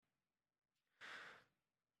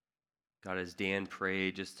God, as Dan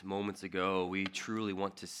prayed just moments ago, we truly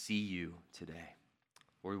want to see you today.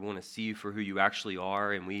 Lord, we want to see you for who you actually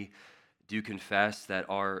are, and we do confess that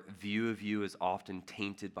our view of you is often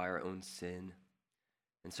tainted by our own sin.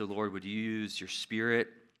 And so, Lord, would you use your Spirit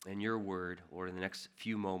and your word, Lord, in the next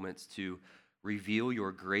few moments to reveal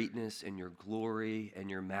your greatness and your glory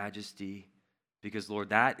and your majesty, because, Lord,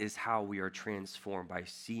 that is how we are transformed, by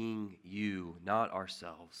seeing you, not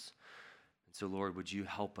ourselves. And so, Lord, would you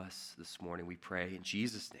help us this morning, we pray, in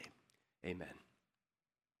Jesus' name, amen.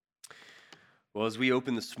 Well, as we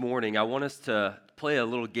open this morning, I want us to play a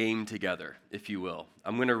little game together, if you will.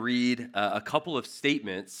 I'm going to read a couple of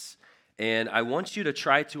statements, and I want you to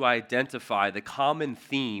try to identify the common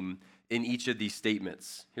theme in each of these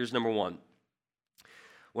statements. Here's number one.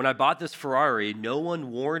 When I bought this Ferrari, no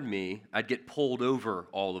one warned me I'd get pulled over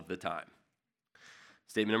all of the time.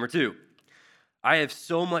 Statement number two. I have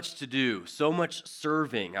so much to do, so much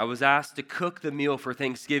serving. I was asked to cook the meal for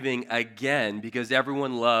Thanksgiving again because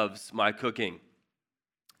everyone loves my cooking.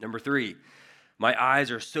 Number three, my eyes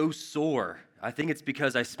are so sore. I think it's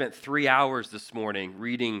because I spent 3 hours this morning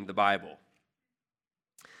reading the Bible.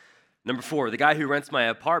 Number four, the guy who rents my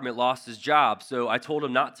apartment lost his job, so I told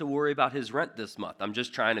him not to worry about his rent this month. I'm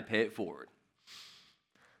just trying to pay it forward.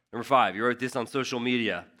 Number five, you wrote this on social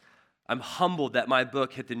media. I'm humbled that my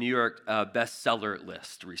book hit the New York bestseller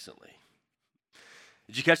list recently.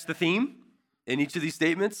 Did you catch the theme in each of these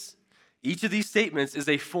statements? Each of these statements is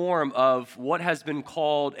a form of what has been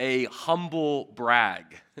called a humble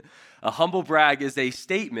brag. A humble brag is a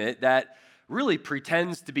statement that really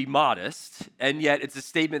pretends to be modest, and yet it's a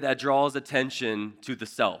statement that draws attention to the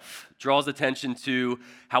self, draws attention to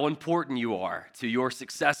how important you are, to your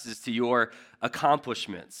successes, to your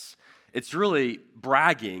accomplishments. It's really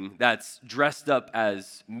bragging that's dressed up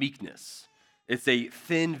as meekness. It's a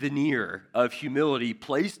thin veneer of humility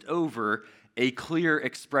placed over a clear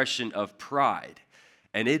expression of pride,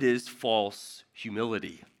 and it is false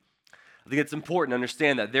humility. I think it's important to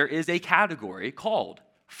understand that there is a category called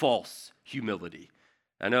false humility.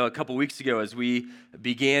 I know a couple weeks ago as we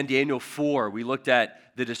began Daniel 4, we looked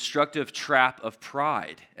at the destructive trap of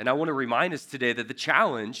pride, and I want to remind us today that the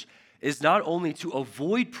challenge is not only to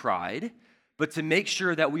avoid pride, but to make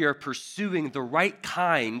sure that we are pursuing the right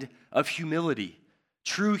kind of humility,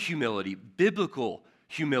 true humility, biblical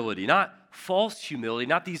humility, not false humility,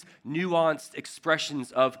 not these nuanced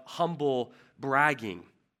expressions of humble bragging.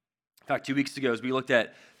 In fact, 2 weeks ago, as we looked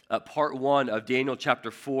at part 1 of Daniel chapter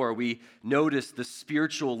 4, we noticed the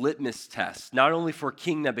spiritual litmus test, not only for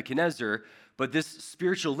King Nebuchadnezzar, but this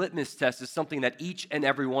spiritual litmus test is something that each and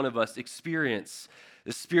every one of us experience.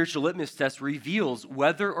 The spiritual litmus test reveals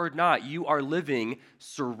whether or not you are living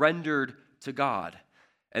surrendered to God.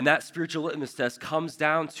 And that spiritual litmus test comes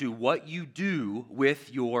down to what you do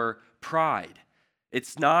with your pride.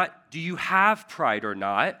 It's not, do you have pride or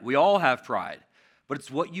not? We all have pride. But it's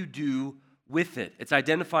what you do with it. It's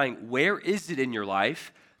identifying where is it in your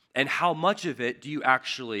life and how much of it do you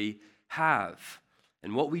actually have.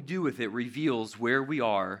 And what we do with it reveals where we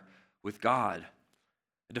are with God.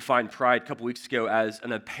 I defined pride a couple weeks ago as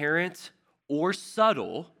an apparent or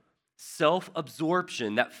subtle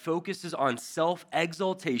self-absorption that focuses on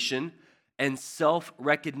self-exaltation and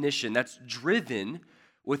self-recognition that's driven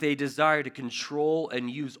with a desire to control and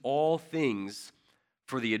use all things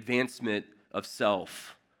for the advancement of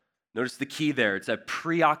self. Notice the key there. It's a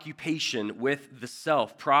preoccupation with the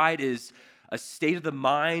self. Pride is a state of the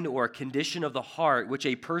mind or a condition of the heart which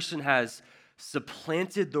a person has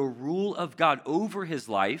supplanted the rule of God over his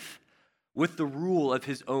life with the rule of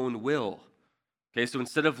his own will. Okay, so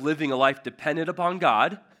instead of living a life dependent upon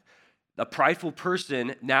God, the prideful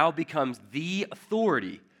person now becomes the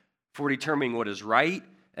authority for determining what is right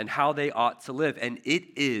and how they ought to live, and it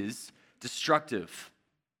is destructive.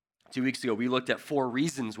 2 weeks ago, we looked at 4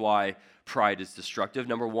 reasons why pride is destructive.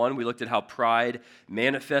 Number 1, we looked at how pride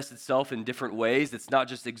manifests itself in different ways. It's not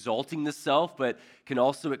just exalting the self, but can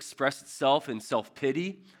also express itself in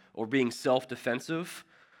self-pity or being self-defensive.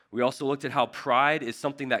 We also looked at how pride is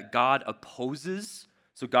something that God opposes.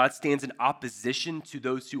 So God stands in opposition to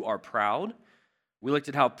those who are proud. We looked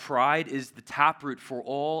at how pride is the taproot for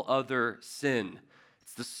all other sin.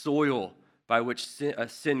 It's the soil by which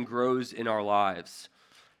sin grows in our lives.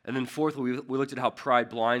 And then fourthly, we looked at how pride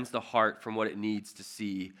blinds the heart from what it needs to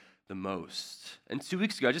see the most. And 2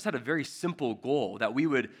 weeks ago, I just had a very simple goal that we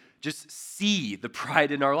would just see the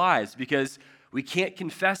pride in our lives because we can't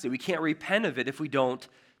confess it, we can't repent of it if we don't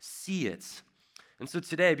see it. And so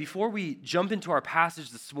today, before we jump into our passage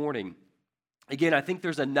this morning, again, I think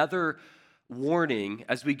there's another warning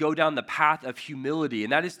as we go down the path of humility,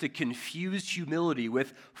 and that is to confuse humility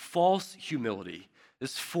with false humility.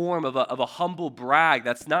 This form of a humble brag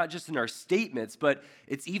that's not just in our statements, but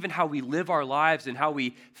it's even how we live our lives and how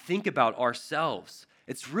we think about ourselves.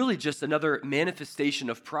 It's really just another manifestation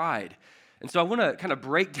of pride. And so I want to kind of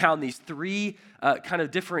break down these three kind of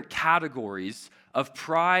different categories of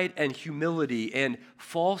pride and humility and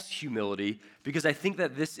false humility, because I think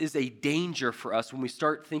that this is a danger for us when we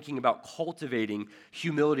start thinking about cultivating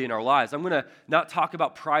humility in our lives. I'm going to not talk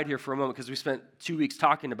about pride here for a moment because we spent 2 weeks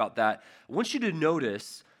talking about that. I want you to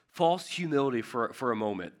notice false humility for a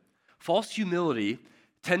moment. False humility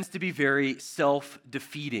tends to be very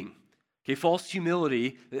self-defeating. Okay, false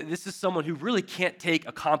humility, this is someone who really can't take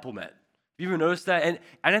a compliment. You ever noticed that? And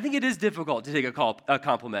I think it is difficult to take a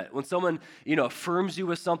compliment. When someone, affirms you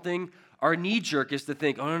with something, our knee jerk is to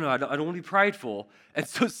think, oh, no, I don't want to be prideful. And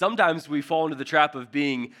so sometimes we fall into the trap of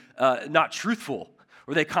being not truthful,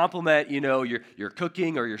 or they compliment, your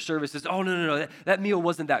cooking or your services. Oh, no, that meal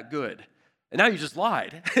wasn't that good. And now you just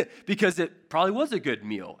lied because it probably was a good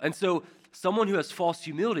meal. And so someone who has false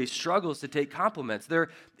humility struggles to take compliments. They're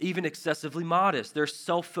even excessively modest. They're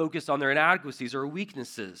self-focused on their inadequacies or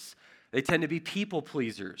weaknesses. They tend to be people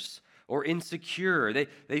pleasers or insecure.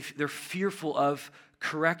 They're fearful of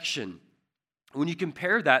correction. When you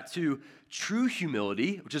compare that to true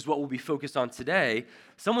humility, which is what we'll be focused on today,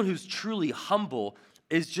 someone who's truly humble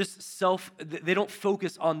is just they don't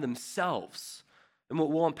focus on themselves. And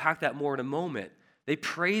we'll unpack that more in a moment. They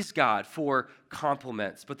praise God for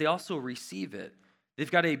compliments, but they also receive it.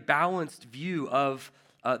 They've got a balanced view of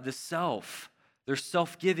the self. They're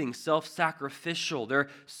self-giving, self-sacrificial. They're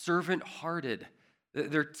servant-hearted.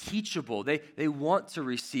 They're teachable. They want to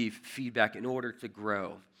receive feedback in order to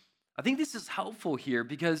grow. I think this is helpful here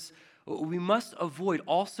because we must avoid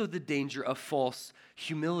also the danger of false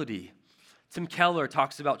humility. Tim Keller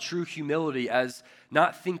talks about true humility as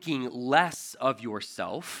not thinking less of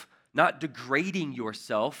yourself, not degrading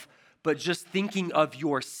yourself, but just thinking of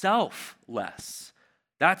yourself less.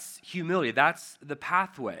 That's humility. That's the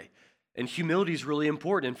pathway. And humility is really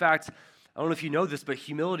important. In fact, I don't know if you know this, but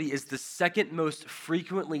humility is the second most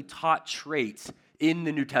frequently taught trait in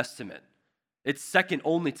the New Testament. It's second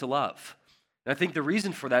only to love. And I think the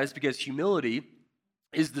reason for that is because humility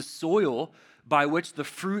is the soil by which the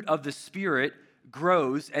fruit of the Spirit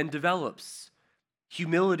grows and develops.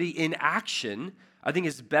 Humility in action, I think,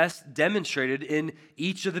 is best demonstrated in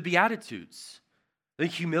each of the Beatitudes. I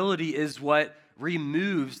think humility is what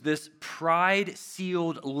removes this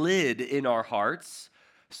pride-sealed lid in our hearts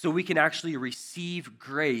so we can actually receive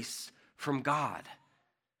grace from God.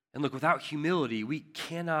 And look, without humility, we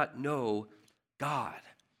cannot know God.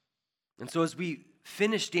 And so as we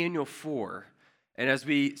finish Daniel 4, and as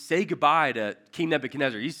we say goodbye to King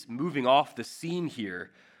Nebuchadnezzar, he's moving off the scene here,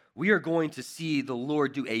 we are going to see the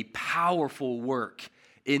Lord do a powerful work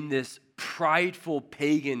in this prideful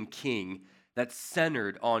pagan king that's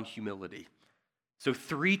centered on humility. So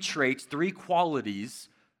 3 traits, 3 qualities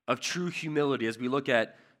of true humility as we look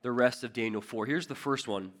at the rest of Daniel 4. Here's the first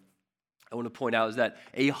one I want to point out is that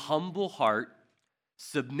a humble heart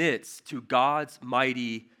submits to God's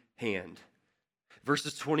mighty hand.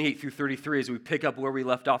 Verses 28 through 33, as we pick up where we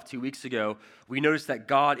left off 2 weeks ago, we notice that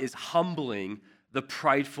God is humbling the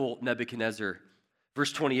prideful Nebuchadnezzar.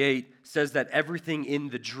 Verse 28 says that everything in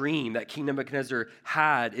the dream that King Nebuchadnezzar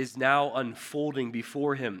had is now unfolding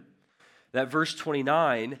before him. That verse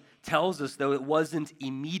 29 tells us, though it wasn't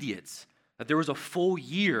immediate, that there was a full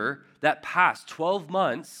year that passed, 12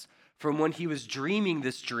 months from when he was dreaming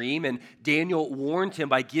this dream, and Daniel warned him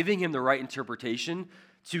by giving him the right interpretation,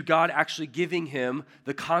 to God actually giving him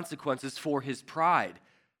the consequences for his pride.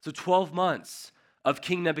 So 12 months of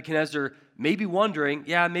King Nebuchadnezzar maybe wondering,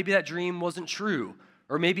 maybe that dream wasn't true,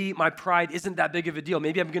 or maybe my pride isn't that big of a deal.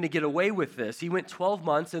 Maybe I'm going to get away with this. He went 12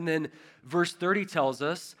 months, and then verse 30 tells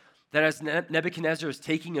us that as Nebuchadnezzar is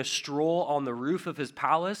taking a stroll on the roof of his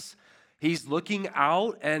palace, he's looking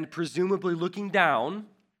out and presumably looking down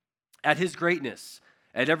at his greatness,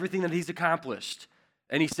 at everything that he's accomplished.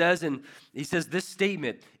 And he says this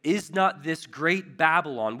statement, "Is not this great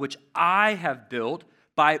Babylon, which I have built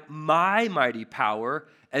by my mighty power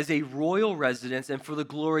as a royal residence and for the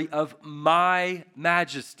glory of my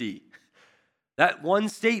majesty?" That one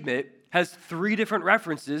statement has 3 different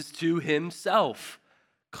references to himself.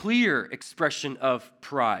 Clear expression of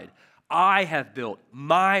pride. I have built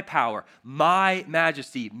my power, my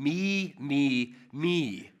majesty, me, me,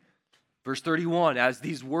 me. Verse 31, as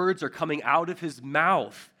these words are coming out of his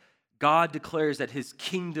mouth, God declares that his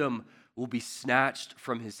kingdom will be snatched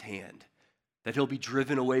from his hand, that he'll be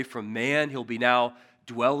driven away from man. He'll be now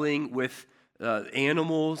dwelling with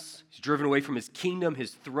animals. He's driven away from his kingdom,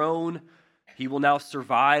 his throne. He will now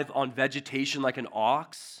survive on vegetation like an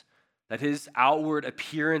ox, that his outward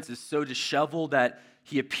appearance is so disheveled that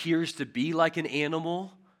he appears to be like an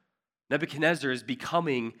animal. Nebuchadnezzar is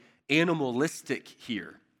becoming animalistic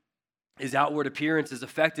here. His outward appearance is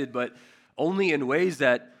affected, but only in ways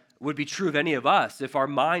that would be true of any of us if our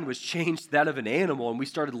mind was changed to that of an animal and we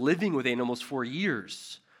started living with animals for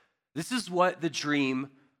years. This is what the dream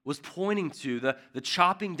was pointing to. The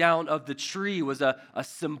chopping down of the tree was a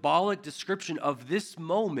symbolic description of this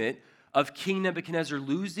moment of King Nebuchadnezzar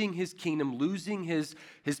losing his kingdom, losing his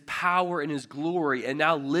power and his glory, and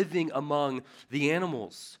now living among the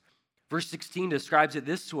animals. Verse 16 describes it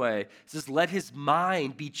this way. It says, let his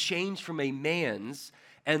mind be changed from a man's,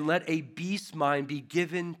 and let a beast's mind be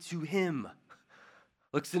given to him.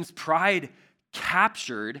 Look, since pride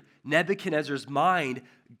captured Nebuchadnezzar's mind,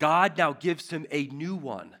 God now gives him a new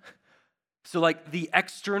one. So like the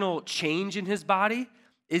external change in his body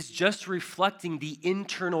is just reflecting the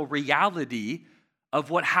internal reality of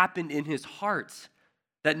what happened in his heart.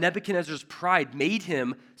 That Nebuchadnezzar's pride made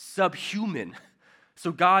him subhuman.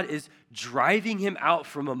 So God is driving him out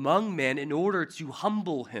from among men in order to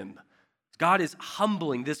humble him. God is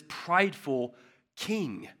humbling this prideful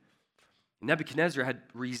king. Nebuchadnezzar had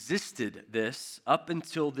resisted this up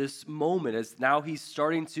until this moment, as now he's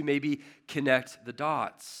starting to maybe connect the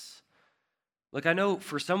dots. Look, I know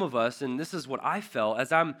for some of us, and this is what I felt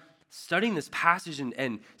as I'm studying this passage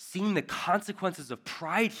and seeing the consequences of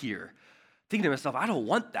pride here, thinking to myself, I don't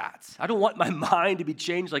want that. I don't want my mind to be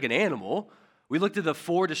changed like an animal. We looked at the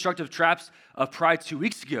 4 destructive traps of pride 2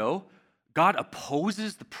 weeks ago. God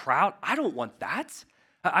opposes the proud. I don't want that.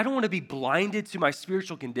 I don't want to be blinded to my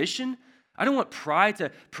spiritual condition. I don't want pride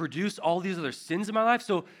to produce all these other sins in my life.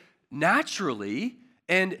 So naturally,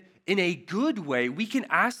 and in a good way, we can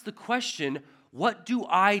ask the question, what do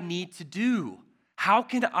I need to do? How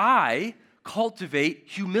can I cultivate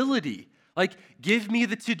humility? Like, give me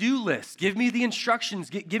the to-do list. Give me the instructions.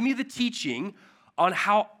 Give me the teaching on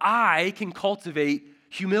how I can cultivate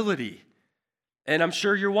humility. And I'm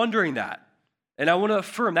sure you're wondering that. And I want to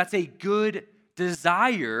affirm that's a good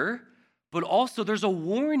desire, but also there's a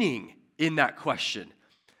warning in that question.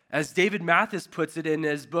 As David Mathis puts it in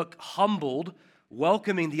his book, Humbled,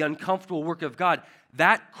 Welcoming the Uncomfortable Work of God,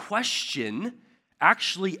 that question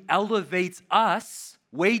actually elevates us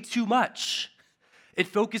way too much. It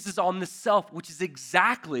focuses on the self, which is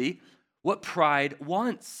exactly what pride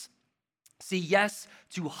wants. See, yes,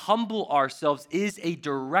 to humble ourselves is a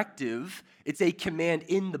directive. It's a command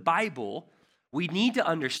in the Bible. We need to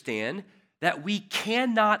understand that we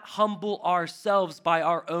cannot humble ourselves by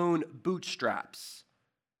our own bootstraps.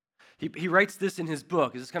 He writes this in his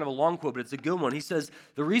book. It's kind of a long quote, but it's a good one. He says,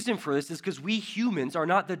 the reason for this is because we humans are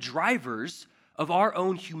not the drivers of our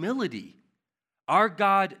own humility. Our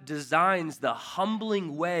God designs the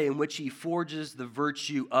humbling way in which he forges the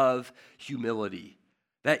virtue of humility.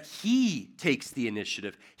 That he takes the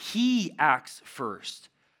initiative, he acts first,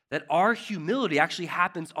 that our humility actually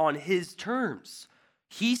happens on his terms.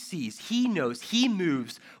 He sees, he knows, he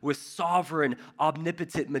moves with sovereign,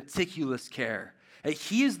 omnipotent, meticulous care. And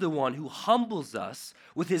he is the one who humbles us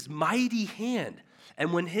with his mighty hand.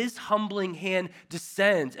 And when his humbling hand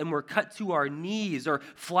descends and we're cut to our knees or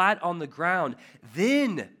flat on the ground,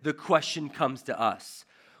 then the question comes to us.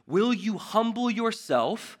 Will you humble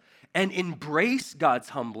yourself and embrace God's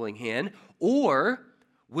humbling hand, or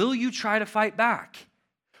will you try to fight back?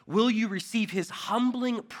 Will you receive his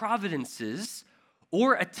humbling providences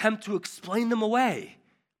or attempt to explain them away?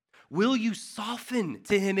 Will you soften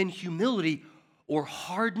to him in humility or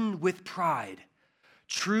harden with pride?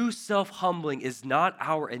 True self-humbling is not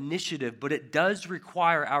our initiative, but it does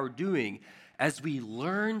require our doing as we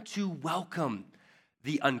learn to welcome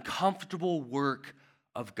the uncomfortable work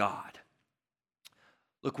of God.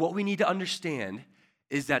 Look, what we need to understand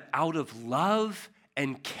is that out of love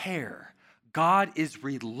and care, God is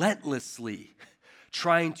relentlessly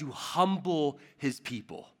trying to humble his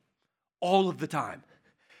people all of the time.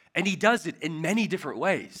 And he does it in many different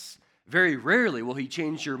ways. Very rarely will he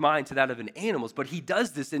change your mind to that of an animal's, but he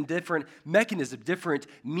does this in different mechanisms, different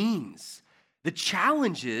means. The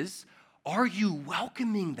challenge is, are you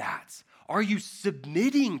welcoming that? Are you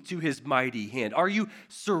submitting to his mighty hand? Are you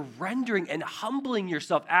surrendering and humbling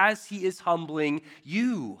yourself as he is humbling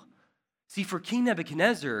you? See, for King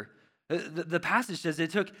Nebuchadnezzar, the passage says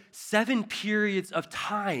it took 7 periods of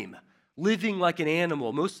time living like an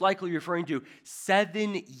animal, most likely referring to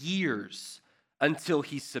 7 years until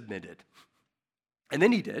he submitted. And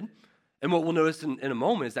then he did. And what we'll notice in a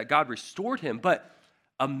moment is that God restored him. But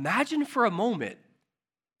imagine for a moment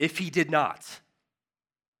if he did not.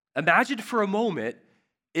 Imagine for a moment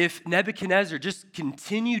if Nebuchadnezzar just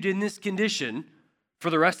continued in this condition for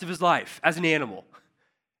the rest of his life as an animal.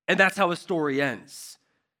 And that's how his story ends.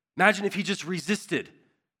 Imagine if he just resisted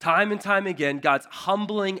time and time again God's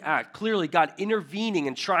humbling act. Clearly, God intervening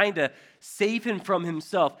and trying to save him from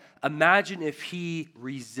himself. Imagine if he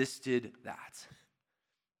resisted that.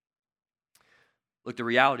 Look, the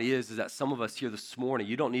reality is that some of us here this morning,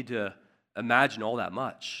 you don't need to imagine all that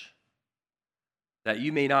much. That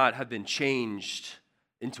you may not have been changed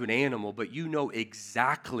into an animal, but you know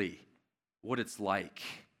exactly what it's like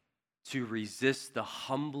to resist the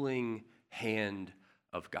humbling hand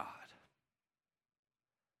of God.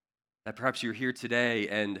 That perhaps you're here today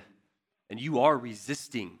and you are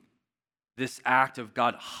resisting this act of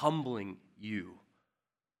God humbling you.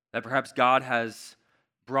 That perhaps God has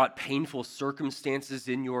brought painful circumstances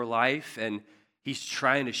in your life and he's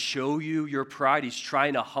trying to show you your pride. He's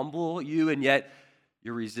trying to humble you, and yet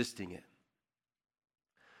you're resisting it.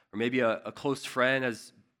 Or maybe a close friend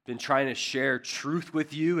has been trying to share truth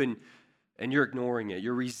with you and you're ignoring it.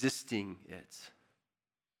 You're resisting it.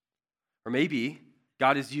 Or maybe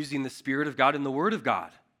God is using the Spirit of God and the Word of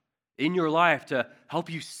God in your life to help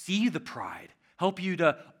you see the pride, help you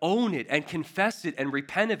to own it and confess it and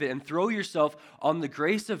repent of it and throw yourself on the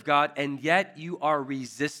grace of God, and yet you are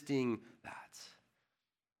resisting that.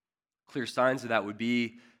 Clear signs of that would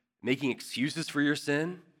be making excuses for your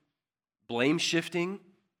sin, blame shifting,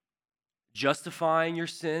 justifying your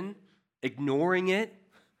sin, ignoring it.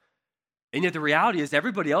 And yet the reality is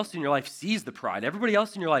everybody else in your life sees the pride. Everybody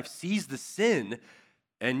else in your life sees the sin,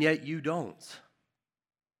 and yet you don't.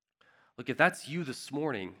 Look, if that's you this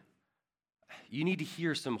morning, you need to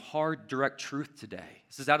hear some hard, direct truth today.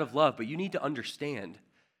 This is out of love, but you need to understand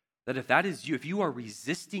that if that is you, if you are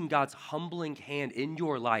resisting God's humbling hand in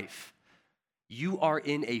your life, you are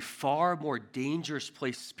in a far more dangerous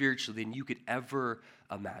place spiritually than you could ever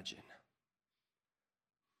imagine.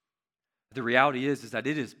 The reality is that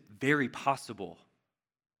it is very possible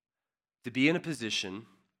to be in a position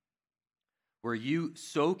where you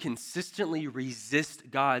so consistently resist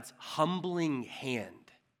God's humbling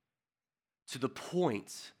hand to the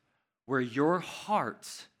point where your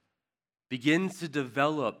heart begins to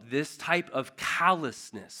develop this type of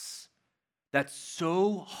callousness that's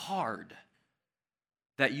so hard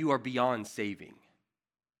that you are beyond saving.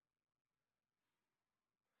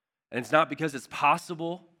 And it's not because it's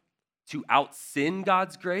possible to out-sin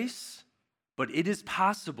God's grace, but it is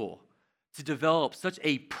possible to develop such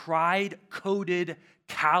a pride-coated,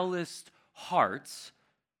 calloused heart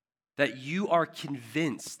that you are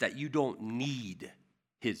convinced that you don't need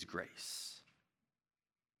his grace.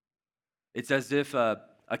 It's as if a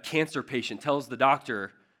cancer patient tells the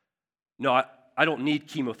doctor, no, I don't need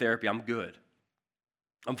chemotherapy, I'm good.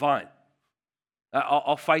 I'm fine.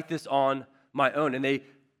 I'll fight this on my own. And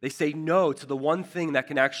they say no to the one thing that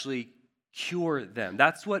can actually cure them.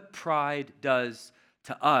 That's what pride does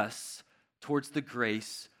to us towards the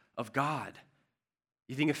grace of God.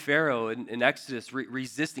 You think of Pharaoh in Exodus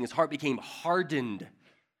resisting. His heart became hardened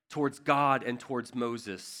towards God and towards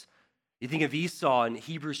Moses. You think of Esau in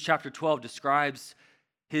Hebrews chapter 12 describes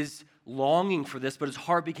his longing for this, but his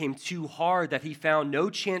heart became too hard that he found no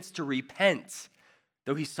chance to repent,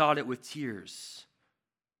 though he sought it with tears.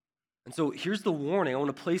 And so here's the warning I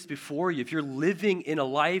want to place before you. If you're living in a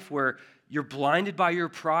life where you're blinded by your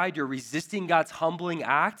pride, you're resisting God's humbling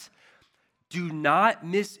act, do not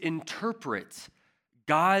misinterpret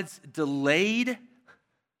God's delayed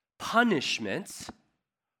punishment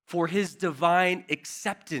for his divine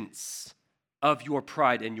acceptance of your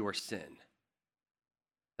pride and your sin.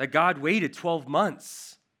 That God waited 12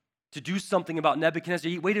 months to do something about Nebuchadnezzar.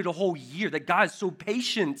 He waited a whole year. That God is so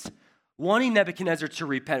patient, wanting Nebuchadnezzar to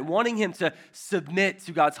repent, wanting him to submit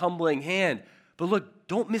to God's humbling hand. But look,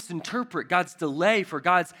 don't misinterpret God's delay for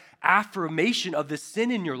God's affirmation of the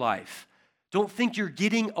sin in your life. Don't think you're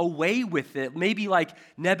getting away with it. Maybe like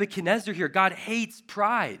Nebuchadnezzar here, God hates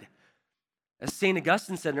pride. As St.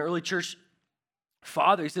 Augustine said, an early church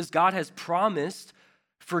father, he says, God has promised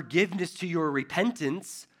forgiveness to your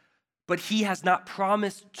repentance, but he has not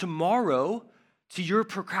promised tomorrow to your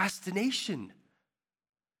procrastination.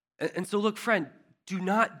 And so look, friend, do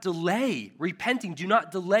not delay repenting. Do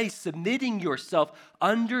not delay submitting yourself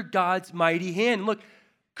under God's mighty hand. Look,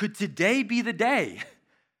 could today be the day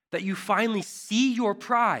that you finally see your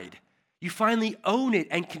pride, you finally own it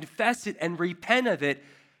and confess it and repent of it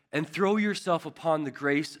and throw yourself upon the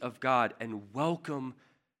grace of God and welcome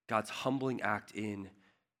God's humbling act in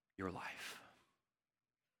your life?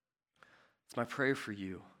 It's my prayer for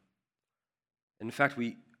you. And in fact,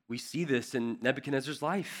 we we see this in Nebuchadnezzar's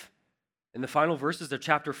life. In the final verses of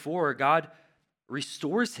chapter 4, God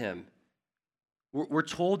restores him. We're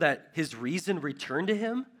told that his reason returned to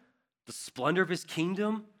him. The splendor of his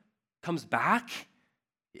kingdom comes back.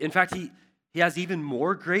 In fact, he has even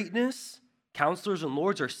more greatness. Counselors and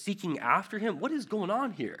lords are seeking after him. What is going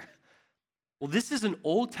on here? Well, this is an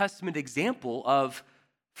Old Testament example of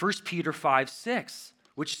 1 Peter 5:6,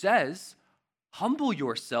 which says, "Humble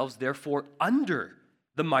yourselves, therefore, under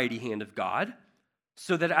the mighty hand of God,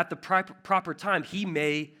 so that at the proper time he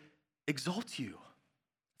may exalt you."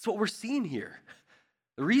 That's what we're seeing here.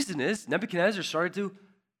 The reason is Nebuchadnezzar started to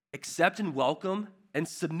accept and welcome and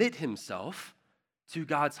submit himself to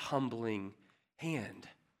God's humbling hand.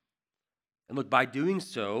 And look, by doing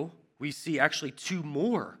so, we see actually two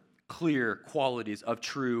more clear qualities of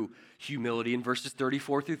true humility in verses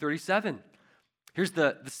 34 through 37. Here's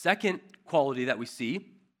the second quality that we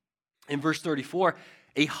see. In verse 34,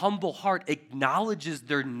 a humble heart acknowledges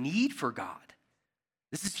their need for God.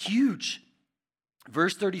 This is huge.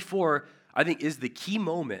 Verse 34, I think, is the key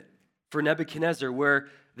moment for Nebuchadnezzar, where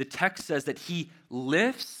the text says that he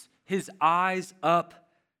lifts his eyes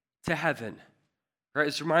up to heaven. Right?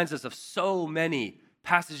 This reminds us of so many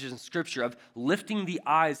passages in Scripture of lifting the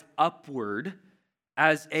eyes upward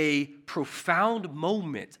as a profound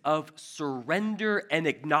moment of surrender and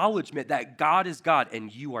acknowledgement that God is God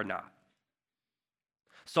and you are not.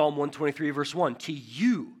 Psalm 123, verse 1, "To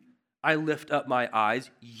you I lift up my eyes.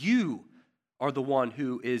 You are the one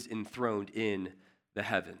who is enthroned in the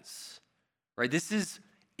heavens." Right? This is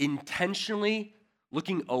intentionally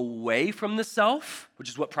looking away from the self, which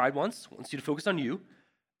is what pride wants you to focus on you,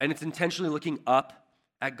 and it's intentionally looking up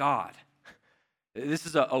at God. This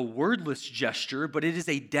is a wordless gesture, but it is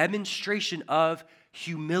a demonstration of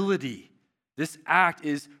humility. This act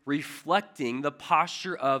is reflecting the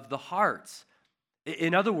posture of the heart.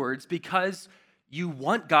 In other words, because you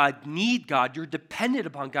want God, need God, you're dependent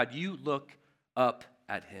upon God, you look up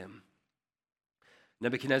at him.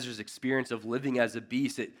 Nebuchadnezzar's experience of living as a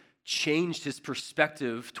beast, it changed his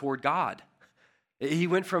perspective toward God. He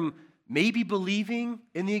went from maybe believing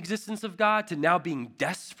in the existence of God to now being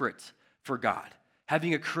desperate for God,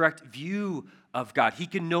 having a correct view of God. He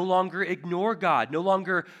can no longer ignore God, no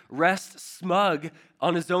longer rest smug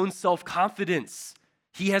on his own self-confidence.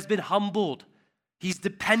 He has been humbled. He's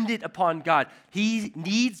dependent upon God. He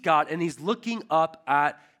needs God, and he's looking up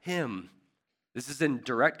at him. This is in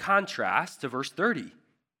direct contrast to verse 30.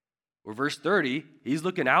 Where verse 30, he's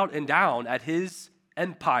looking out and down at his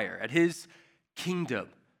empire, at his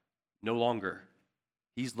kingdom. No longer.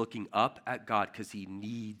 He's looking up at God because he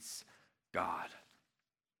needs God.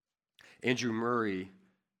 Andrew Murray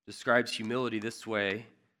describes humility this way.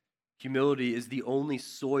 Humility is the only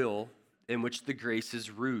soil in which the grace's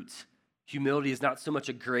root. Humility is not so much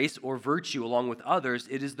a grace or virtue along with others,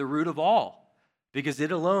 it is the root of all, because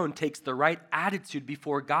it alone takes the right attitude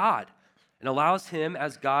before God and allows him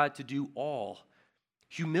as God to do all.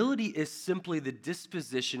 Humility is simply the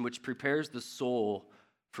disposition which prepares the soul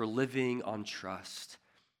for living on trust.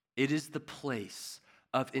 It is the place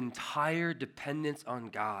of entire dependence on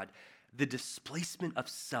God, the displacement of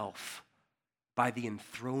self by the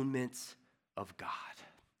enthronement of God.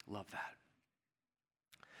 Love that.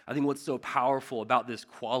 I think what's so powerful about this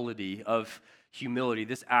quality of humility,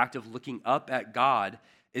 this act of looking up at God,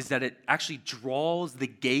 is that it actually draws the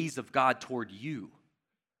gaze of God toward you.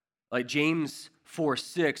 Like James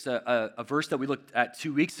 4:6, a verse that we looked at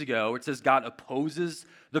 2 weeks ago, where it says God opposes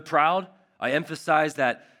the proud. I emphasize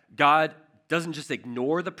that God doesn't just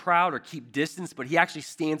ignore the proud or keep distance, but he actually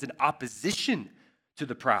stands in opposition to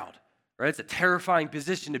the proud. Right? It's a terrifying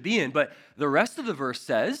position to be in. But the rest of the verse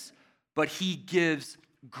says, but he gives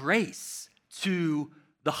grace to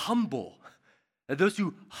the humble. That those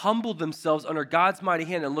who humble themselves under God's mighty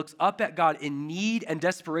hand and looks up at God in need and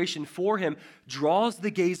desperation for him draws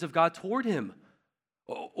the gaze of God toward him.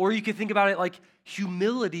 Or you can think about it like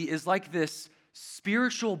humility is like this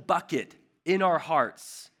spiritual bucket in our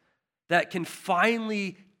hearts that can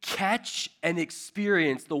finally catch and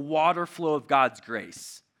experience the water flow of God's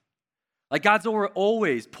grace. Like God's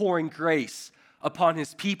always pouring grace upon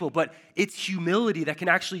his people, but it's humility that can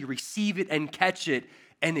actually receive it and catch it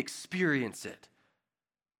and experience it.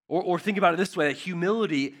 Or think about it this way, that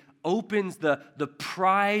humility opens the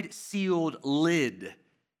pride-sealed lid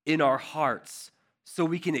in our hearts so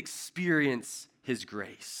we can experience his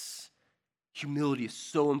grace. Humility is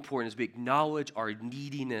so important as we acknowledge our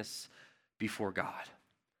neediness before God.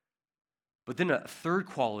 But then a third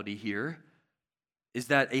quality here is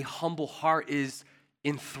that a humble heart is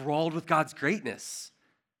enthralled with God's greatness.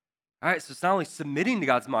 All right, so it's not only submitting to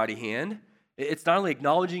God's mighty hand, It's not only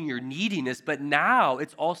acknowledging your neediness, but now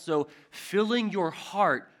it's also filling your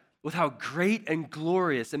heart with how great and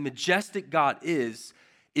glorious and majestic God is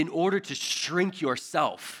in order to shrink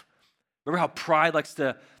yourself. Remember how pride likes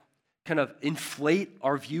to kind of inflate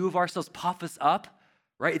our view of ourselves, puff us up,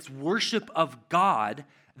 right? It's worship of God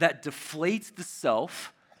that deflates the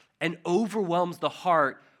self and overwhelms the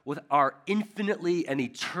heart with our infinitely and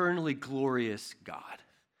eternally glorious God.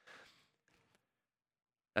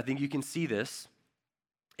 I think you can see this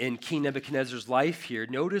in King Nebuchadnezzar's life here.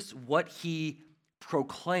 Notice what he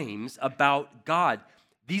proclaims about God.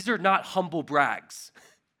 These are not humble brags.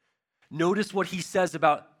 Notice what he says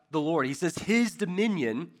about the Lord. He says his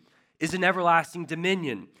dominion is an everlasting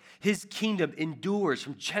dominion. His kingdom endures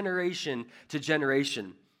from generation to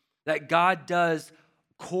generation. That God does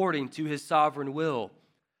according to his sovereign will.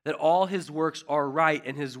 That all his works are right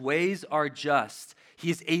and his ways are just. He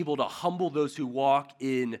is able to humble those who walk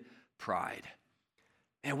in pride.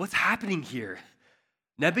 And what's happening here?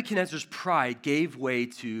 Nebuchadnezzar's pride gave way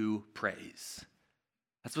to praise.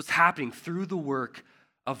 That's what's happening through the work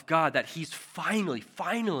of God, that he's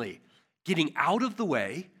finally getting out of the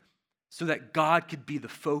way so that God could be the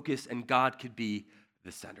focus and God could be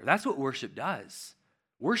the center. That's what worship does.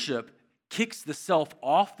 Worship kicks the self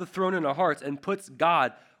off the throne in our hearts and puts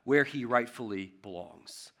God where he rightfully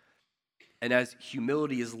belongs. And as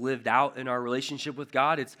humility is lived out in our relationship with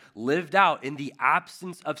God, it's lived out in the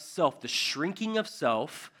absence of self, the shrinking of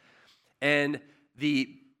self, and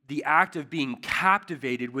the act of being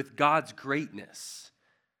captivated with God's greatness.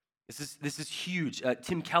 This is huge.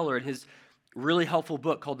 Tim Keller, in his really helpful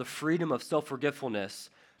book called The Freedom of Self-Forgetfulness,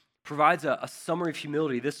 provides a summary of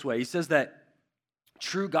humility this way. He says that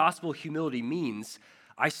true gospel humility means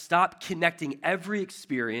I stop connecting every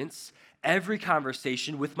experience, every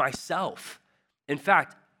conversation with myself. In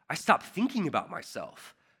fact, I stop thinking about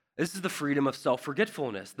myself. This is the freedom of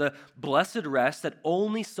self-forgetfulness, the blessed rest that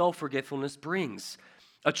only self-forgetfulness brings.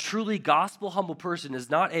 A truly gospel-humble person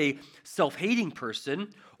is not a self-hating person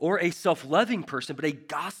or a self-loving person, but a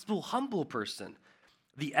gospel-humble person.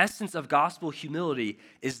 The essence of gospel humility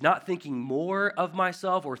is not thinking more of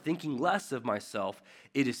myself or thinking less of myself.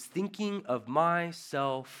 It is thinking of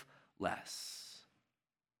myself less.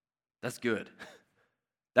 That's good.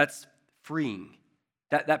 That's freeing.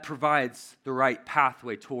 That provides the right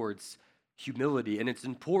pathway towards humility. And it's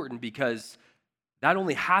important because that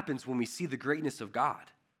only happens when we see the greatness of God,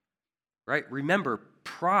 right? Remember,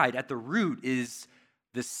 pride at the root is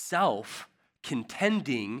the self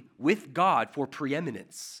contending with God for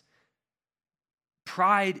preeminence.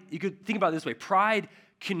 Pride, you could think about it this way, pride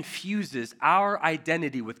confuses our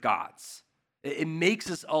identity with God's. It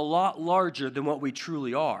makes us a lot larger than what we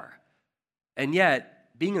truly are. And yet,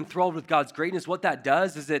 being enthralled with God's greatness, what that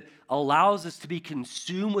does is it allows us to be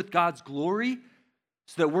consumed with God's glory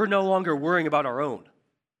so that we're no longer worrying about our own.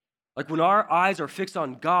 Like when our eyes are fixed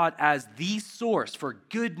on God as the source for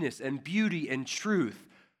goodness and beauty and truth,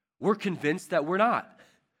 we're convinced that we're not.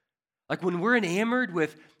 Like when we're enamored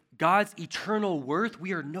with God's eternal worth,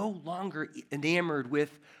 we are no longer enamored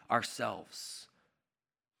with ourselves.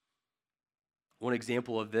 One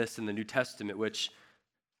example of this in the New Testament, which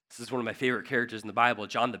this is one of my favorite characters in the Bible,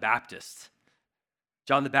 John the Baptist.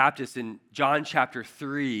 John the Baptist in John chapter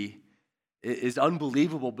 3 is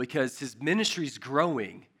unbelievable because his ministry is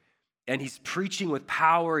growing and he's preaching with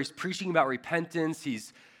power. He's preaching about repentance.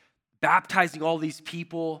 He's baptizing all these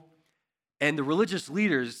people. And the religious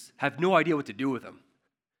leaders have no idea what to do with him.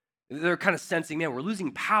 They're kind of sensing, man, we're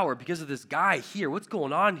losing power because of this guy here. What's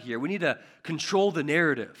going on here? We need to control the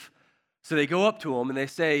narrative. So they go up to him and they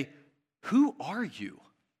say, "Who are you?"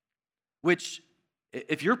 Which,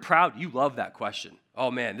 if you're proud, you love that question. Oh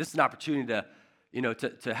man, this is an opportunity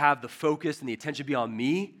to have the focus and the attention be on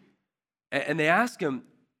me. And they ask him,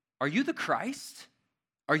 "Are you the Christ?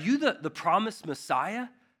 Are you the promised Messiah?"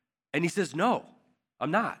 And he says, "No,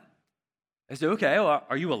 I'm not." I say, "Okay, well,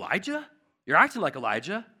 are you Elijah? You're acting like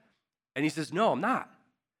Elijah." And he says, "No, I'm not."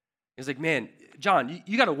 He's like, "Man, John,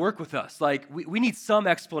 you got to work with us. Like, we need some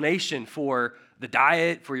explanation for the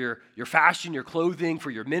diet, for your fashion, your clothing, for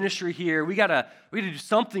your ministry here. We gotta do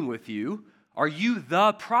something with you. Are you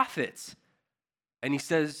the prophet?" And he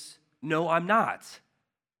says, "No, I'm not."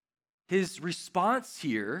 His response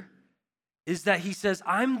here is that he says,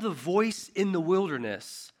 "I'm the voice in the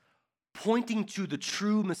wilderness, pointing to the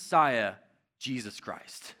true Messiah, Jesus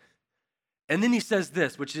Christ." And then he says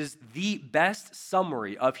this, which is the best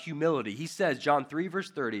summary of humility. He says, John 3,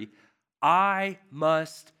 verse 30, "I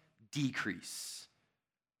must decrease,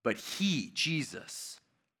 but he, Jesus,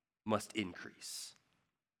 must increase."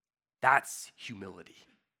 That's humility.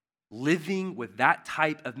 living with that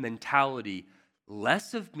type of mentality,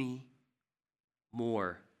 less of me,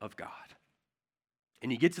 more of God.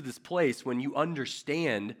 And you get to this place when you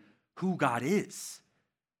understand who God is.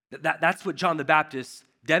 That's what John the Baptist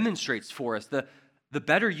demonstrates for us. The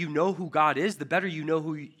better you know who God is, the better you know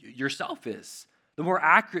who yourself is. The more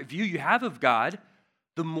accurate view you have of God,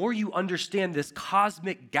 the more you understand this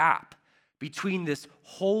cosmic gap between this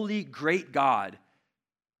holy, great God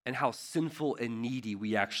and how sinful and needy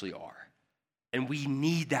we actually are. And we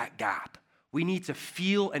need that gap. We need to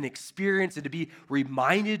feel and experience and to be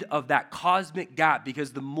reminded of that cosmic gap,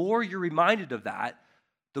 because the more you're reminded of that,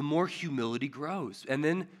 the more humility grows. And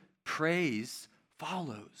then praise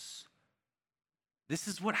follows. This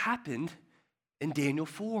is what happened in Daniel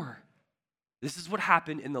 4. This is what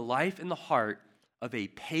happened in the life and the heart of a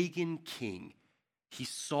pagan king. He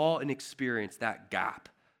saw and experienced that gap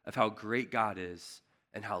of how great God is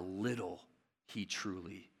and how little he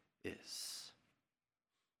truly is.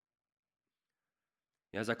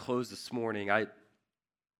 As I close this morning, I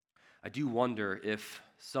do wonder if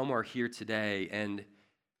some are here today and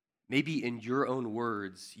maybe in your own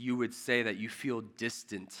words, you would say that you feel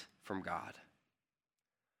distant from God.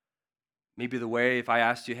 Maybe the way if I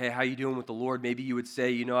asked you, hey, how you doing with the Lord? Maybe you would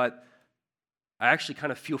say, you know what? I actually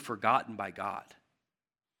kind of feel forgotten by God.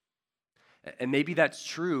 And maybe that's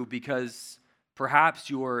true because perhaps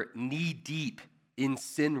you're knee-deep in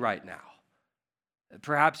sin right now.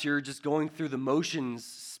 Perhaps you're just going through the motions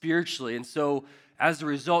spiritually, and so as a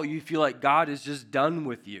result, you feel like God is just done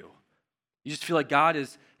with you. You just feel like God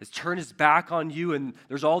has turned his back on you, and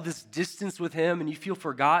there's all this distance with him, and you feel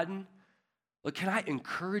forgotten. Look, can I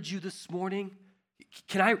encourage you this morning?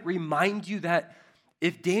 Can I remind you that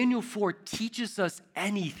if Daniel 4 teaches us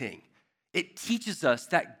anything, it teaches us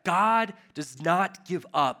that God does not give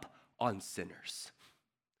up on sinners.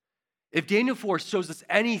 If Daniel 4 shows us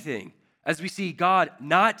anything, as we see God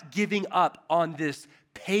not giving up on this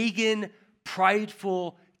pagan,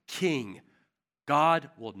 prideful king, God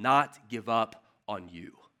will not give up on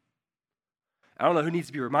you. I don't know who needs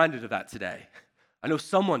to be reminded of that today. I know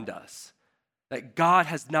someone does. That God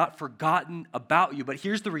has not forgotten about you. But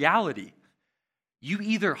here's the reality. You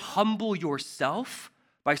either humble yourself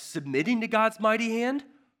by submitting to God's mighty hand,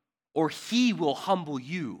 or he will humble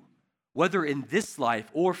you, whether in this life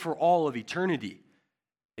or for all of eternity.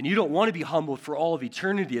 And you don't want to be humbled for all of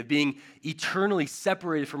eternity, of being eternally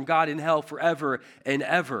separated from God in hell forever and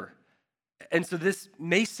ever. And so this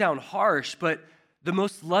may sound harsh, but the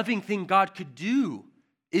most loving thing God could do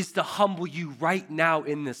is to humble you right now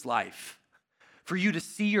in this life. For you to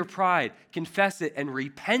see your pride, confess it, and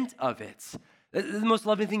repent of it. The most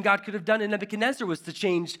loving thing God could have done in Nebuchadnezzar was to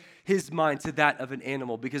change his mind to that of an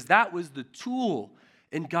animal, because that was the tool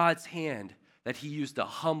in God's hand that he used to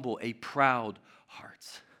humble a proud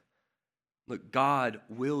heart. Look, God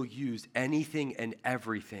will use anything and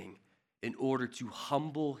everything in order to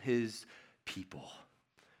humble his people.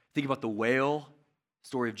 Think about the whale,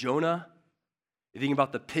 story of Jonah. You think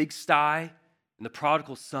about the pigsty and the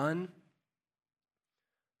prodigal son.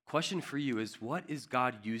 Question for you is, what is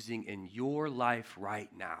God using in your life right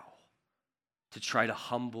now to try to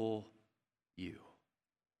humble you?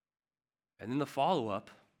 And then the follow-up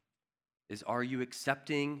is, are you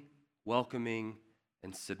accepting, welcoming,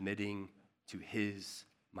 and submitting to his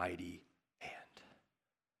mighty hand?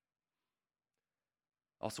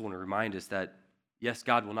 I also want to remind us that, yes,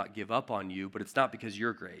 God will not give up on you, but it's not because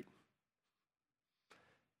you're great.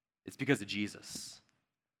 It's because of Jesus.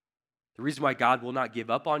 The reason why God will not give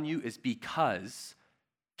up on you is because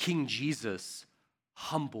King Jesus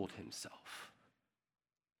humbled himself.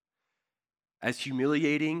 As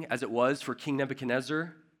humiliating as it was for King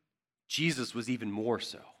Nebuchadnezzar, Jesus was even more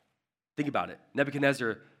so. Think about it.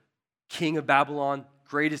 Nebuchadnezzar, king of Babylon,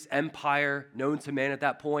 greatest empire known to man at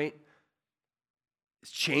that point,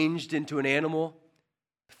 is changed into an animal.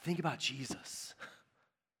 But think about Jesus.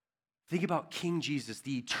 Think about King Jesus,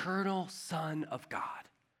 the eternal Son of God.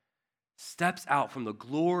 Steps out from the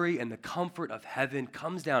glory and the comfort of heaven,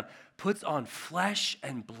 comes down, puts on flesh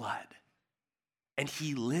and blood, and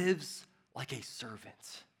he lives like a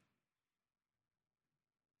servant.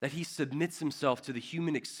 That he submits himself to the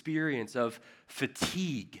human experience of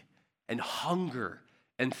fatigue and hunger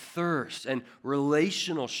and thirst and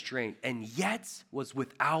relational strain, and yet was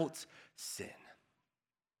without sin.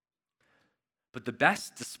 But the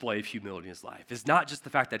best display of humility in his life is not just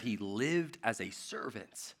the fact that he lived as a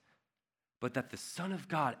servant, but that the Son of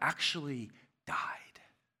God actually died.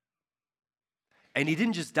 And he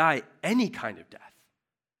didn't just die any kind of death.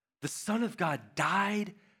 The Son of God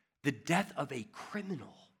died the death of a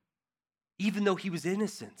criminal, even though he was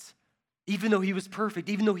innocent. Even though he was perfect,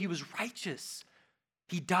 even though he was righteous,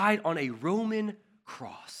 he died on a Roman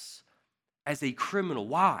cross as a criminal.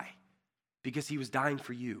 Why? Because he was dying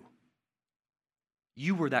for you.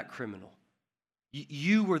 You were that criminal.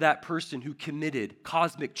 You were that person who committed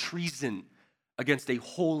cosmic treason against a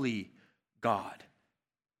holy God.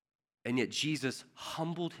 And yet Jesus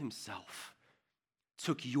humbled himself,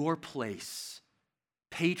 took your place,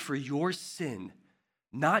 paid for your sin,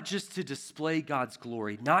 not just to display God's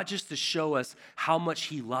glory, not just to show us how much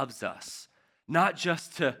he loves us, not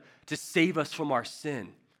just to save us from our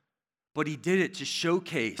sin, but he did it to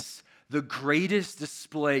showcase the greatest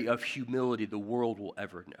display of humility the world will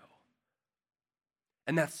ever know.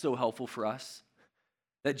 And that's so helpful for us,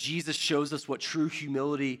 that Jesus shows us what true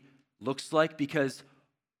humility looks like, because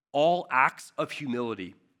all acts of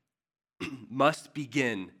humility must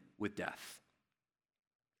begin with death.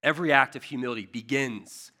 Every act of humility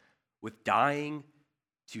begins with dying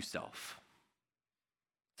to self.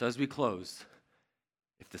 So as we close,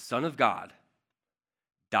 if the Son of God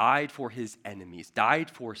died for his enemies, died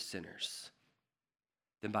for sinners,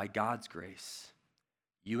 then by God's grace,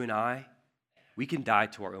 you and I, we can die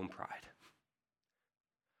to our own pride.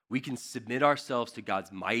 We can submit ourselves to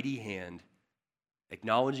God's mighty hand,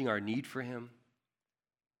 acknowledging our need for him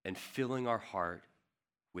and filling our heart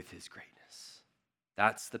with his greatness.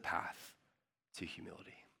 That's the path to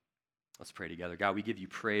humility. Let's pray together. God, we give you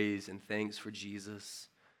praise and thanks for Jesus.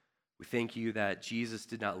 We thank you that Jesus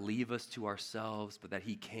did not leave us to ourselves, but that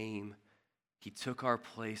he came. He took our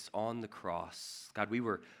place on the cross. God, we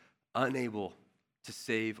were unable to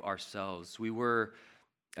save ourselves. We were,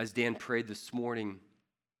 as Dan prayed this morning,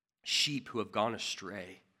 sheep who have gone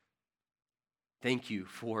astray. Thank you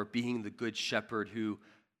for being the good shepherd who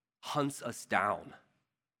hunts us down,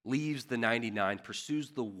 leaves the 99,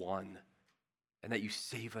 pursues the one, and that you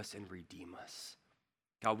save us and redeem us.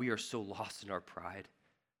 God, we are so lost in our pride.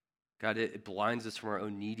 God, it blinds us from our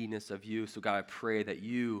own neediness of you. So God, I pray that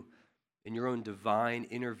you, in your own divine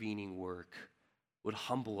intervening work, would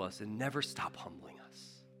humble us and never stop humbling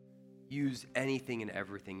us. Use anything and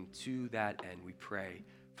everything to that end, we pray,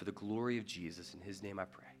 for the glory of Jesus. In his name I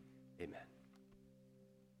pray. Amen.